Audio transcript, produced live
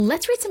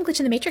Let's read some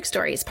Glitch in the Matrix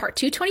stories, part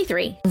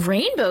 223.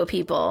 Rainbow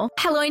people.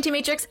 Hello, Auntie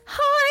Matrix.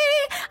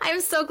 Hi! I'm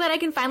so glad I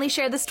can finally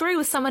share this story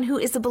with someone who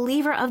is a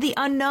believer of the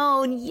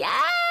unknown. Yeah!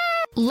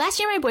 Last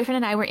year, my boyfriend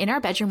and I were in our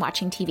bedroom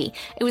watching TV.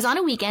 It was on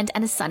a weekend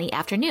and a sunny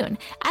afternoon.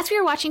 As we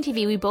were watching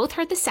TV, we both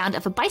heard the sound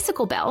of a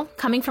bicycle bell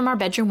coming from our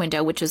bedroom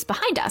window, which was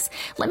behind us.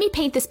 Let me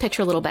paint this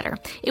picture a little better.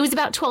 It was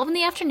about 12 in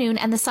the afternoon,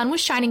 and the sun was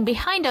shining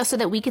behind us so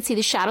that we could see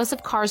the shadows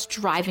of cars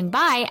driving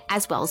by,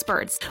 as well as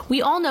birds.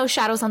 We all know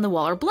shadows on the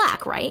wall are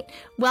black, right?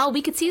 Well,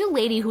 we could see the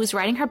lady who was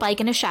riding her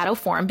bike in a shadow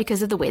form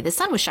because of the way the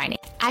sun was shining.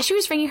 As she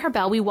was ringing her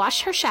bell, we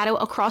watched her shadow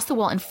across the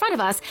wall in front of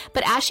us,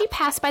 but as she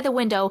passed by the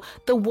window,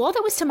 the wall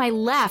that was to my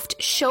left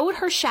showed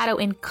her shadow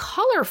in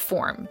color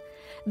form.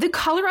 The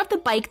color of the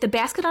bike, the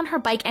basket on her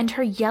bike, and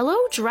her yellow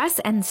dress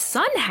and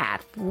sun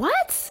hat.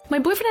 What? My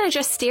boyfriend and I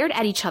just stared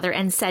at each other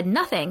and said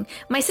nothing.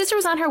 My sister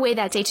was on her way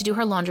that day to do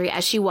her laundry.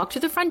 As she walked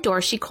through the front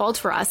door, she called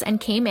for us and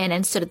came in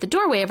and stood at the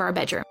doorway of our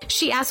bedroom.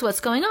 She asked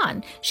what's going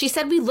on. She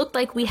said we looked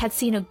like we had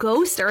seen a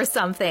ghost or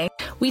something.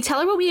 We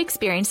tell her what we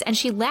experienced, and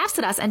she laughs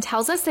at us and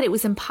tells us that it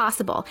was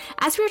impossible.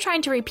 As we were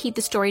trying to repeat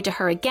the story to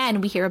her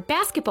again, we hear a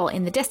basketball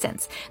in the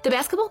distance. The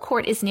basketball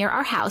court is near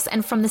our house,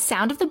 and from the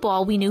sound of the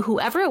ball, we knew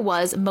whoever it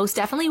was most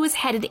definitely was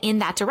headed in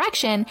that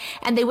direction,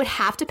 and they would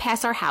have to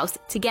pass our house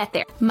to get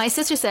there. My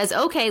sister says,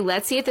 okay,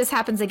 let's see if this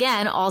happens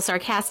again, all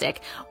sarcastic.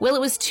 Well,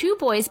 it was two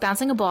boys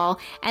bouncing a ball,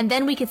 and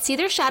then we could see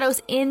their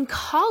shadows in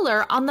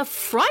color on the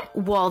front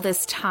wall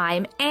this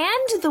time,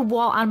 and the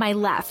wall on my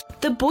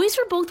left. The boys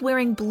were both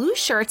wearing blue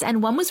shirts,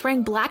 and one was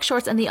wearing black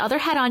shorts, and the other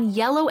had on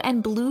yellow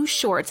and blue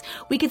shorts.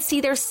 We could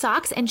see their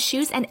socks and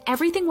shoes, and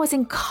everything was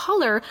in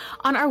color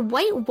on our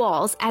white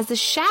walls as the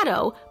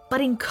shadow, but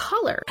in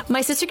color.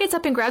 My sister gets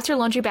up and grabs her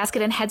laundry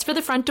basket and heads for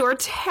the front door,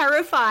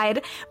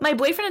 terrified. My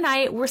boyfriend and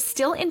I were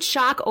still in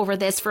shock over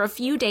this for a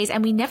few days,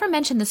 and we never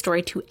mentioned the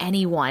story to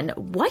anyone.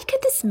 What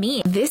could this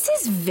mean? This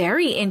is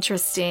very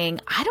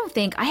interesting. I don't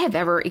think I have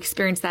ever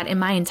experienced that in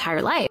my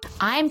entire life.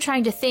 I'm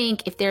trying to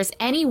think if there's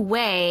any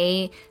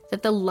way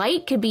that the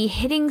light could be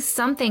hitting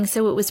something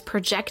so it was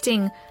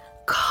projecting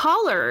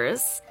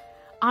colors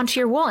onto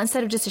your wall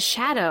instead of just a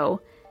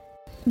shadow.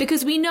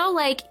 Because we know,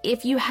 like,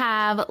 if you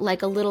have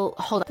like a little,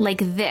 hold on, like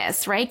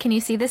this, right? Can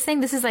you see this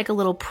thing? This is like a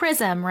little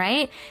prism,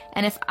 right?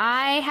 And if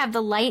I have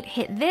the light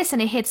hit this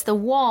and it hits the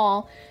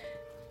wall,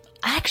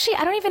 actually,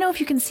 I don't even know if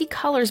you can see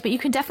colors, but you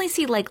can definitely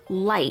see like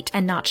light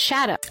and not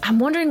shadow. I'm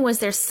wondering, was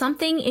there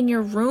something in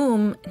your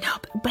room? No,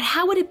 but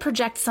how would it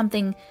project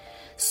something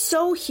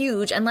so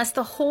huge unless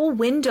the whole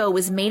window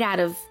was made out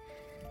of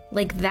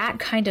like that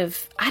kind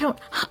of, I don't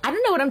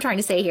know what I'm trying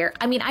to say here.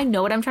 I mean, I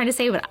know what I'm trying to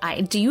say, but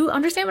do you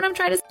understand what I'm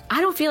trying to say?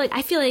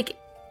 I feel like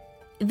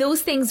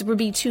those things would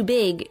be too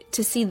big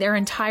to see their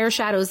entire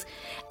shadows.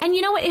 And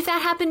you know what? If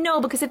that happened,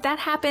 no, because if that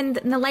happened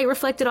and the light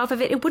reflected off of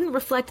it, it wouldn't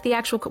reflect the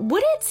actual,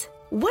 would it?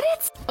 Would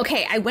it?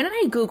 Okay, I went and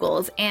I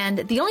Googled, and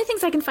the only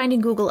things I can find in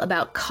Google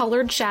about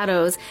colored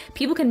shadows,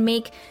 people can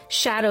make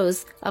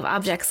shadows of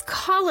objects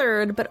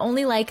colored, but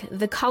only like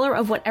the color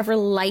of whatever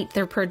light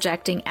they're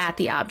projecting at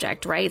the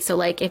object, right? So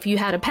like if you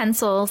had a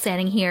pencil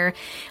standing here,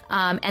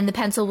 and the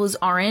pencil was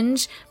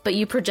orange, but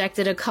you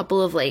projected a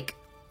couple of like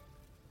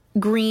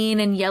green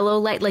and yellow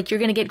light, like you're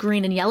going to get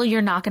green and yellow,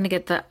 you're not going to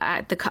get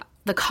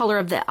the color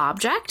of the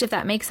object, if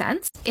that makes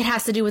sense. It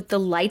has to do with the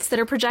lights that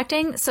are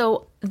projecting.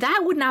 So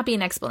that would not be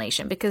an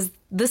explanation because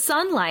the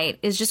sunlight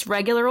is just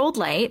regular old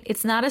light.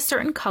 It's not a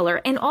certain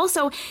color. And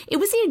also it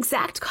was the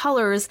exact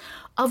colors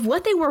of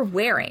what they were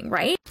wearing,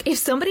 right? If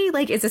somebody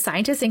like is a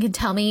scientist and can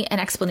tell me an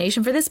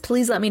explanation for this,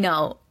 please let me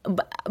know.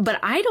 But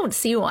I don't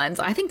see one.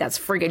 So I think that's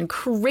friggin'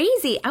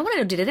 crazy. I want to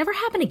know, did it ever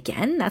happen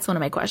again? That's one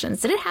of my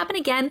questions. Did it happen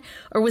again?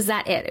 Or was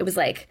that it? It was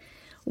like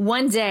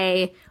one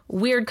day,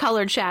 weird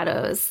colored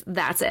shadows.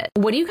 That's it.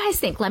 What do you guys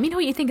think? Let me know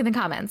what you think in the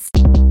comments.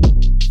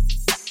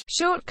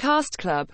 Short Cast Club